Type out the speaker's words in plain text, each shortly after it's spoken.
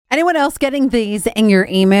Anyone else getting these in your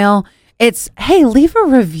email? It's, hey, leave a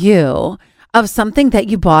review of something that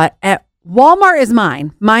you bought at Walmart is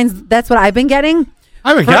mine. That's what I've been getting. I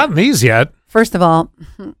haven't gotten these yet. First of all,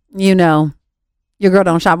 you know, your girl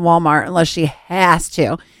don't shop at Walmart unless she has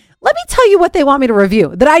to. Let me tell you what they want me to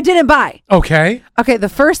review that I didn't buy. Okay. Okay, the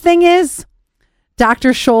first thing is Dr.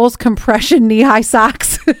 Scholl's compression knee-high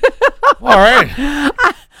socks. All right.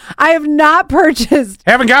 I have not purchased.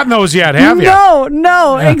 Haven't gotten those yet, have you?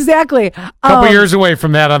 No, exactly. Couple years away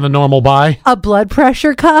from that on the normal buy. A blood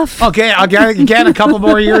pressure cuff. Okay, I'll get a couple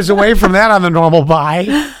more years away from that on the normal buy.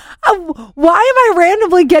 Why am I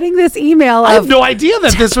randomly getting this email? I have no idea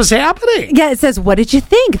that this was happening. Yeah, it says, what did you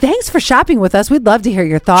think? Thanks for shopping with us. We'd love to hear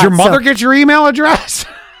your thoughts. Did your mother get your email address?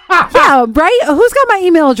 Yeah, right? Who's got my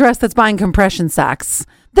email address that's buying compression socks?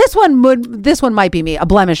 This one might be me, a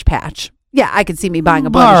blemish patch. Yeah, I could see me buying a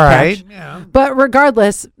blemish patch. Yeah. But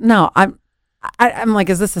regardless, no, I'm like,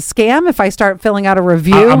 is this a scam if I start filling out a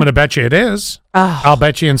review? I'm going to bet you it is. I'll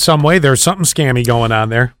bet you in some way there's something scammy going on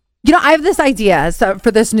there. You know, I have this idea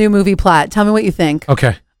for this new movie plot. Tell me what you think.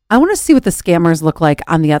 Okay. I want to see what the scammers look like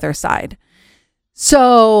on the other side.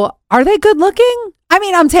 So, are they good looking? I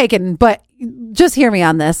mean, I'm taken, but just hear me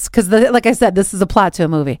on this because, like I said, this is a plot to a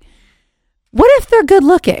movie. What if they're good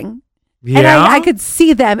looking? Yeah. And I could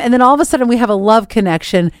see them, and then all of a sudden we have a love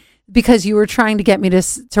connection because you were trying to get me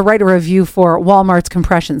to write a review for Walmart's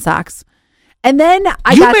compression socks. And then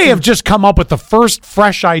you may have just come up with the first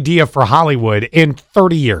fresh idea for Hollywood in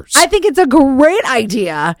 30 years. I think it's a great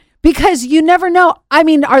idea because you never know. I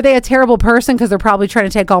mean, are they a terrible person because they're probably trying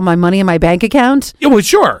to take all my money in my bank account? Yeah, well,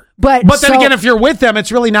 sure. But then again, if you're with them,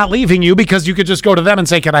 it's really not leaving you because you could just go to them and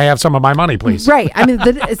say, can I have some of my money, please? Right. I mean,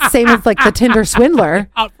 it's same as like the Tinder swindler.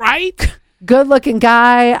 Right? Good looking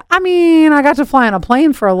guy. I mean, I got to fly on a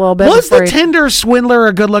plane for a little bit. Was the Tinder swindler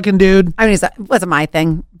a good looking dude? I mean, it wasn't my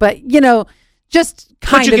thing, but just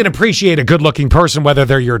kind of. But you can appreciate a good looking person, whether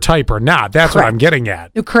they're your type or not. That's Correct. What I'm getting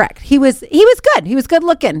at. Correct. He was good. He was good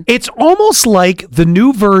looking. It's almost like the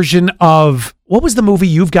new version of, what was the movie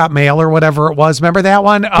You've Got Mail or whatever it was? Remember that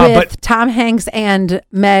one? With Tom Hanks and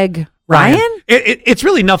Meg Ryan? It's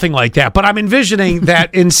really nothing like that, but I'm envisioning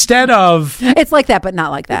that instead of... It's like that, but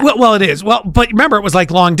not like that. Well, it is. Well, but remember, it was like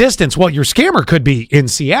long distance. Well, your scammer could be in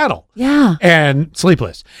Seattle. Yeah. And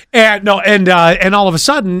sleepless. And all of a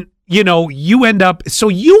sudden, you end up... So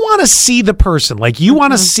you want to see the person. Like, you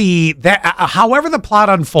want to see that... however the plot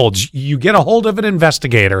unfolds, you get a hold of an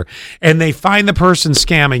investigator, and they find the person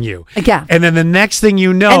scamming you. Yeah. And then the next thing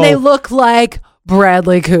you know... And they look like...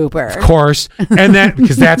 Bradley Cooper, of course, and then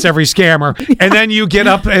because that's every scammer, and then you get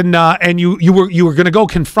up and you were going to go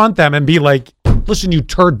confront them and be like, "Listen, you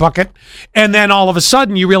turd bucket," and then all of a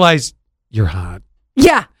sudden you realize you're hot.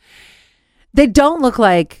 Yeah, they don't look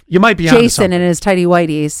like you might be Jason in his tidy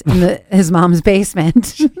whities in his mom's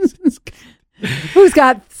basement, who's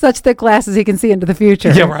got such thick glasses he can see into the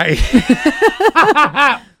future. Yeah, right.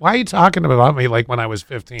 Why are you talking about me like when I was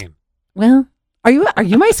 15? Well, are you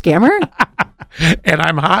my scammer? And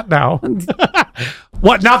I'm hot now.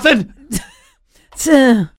 What? Nothing?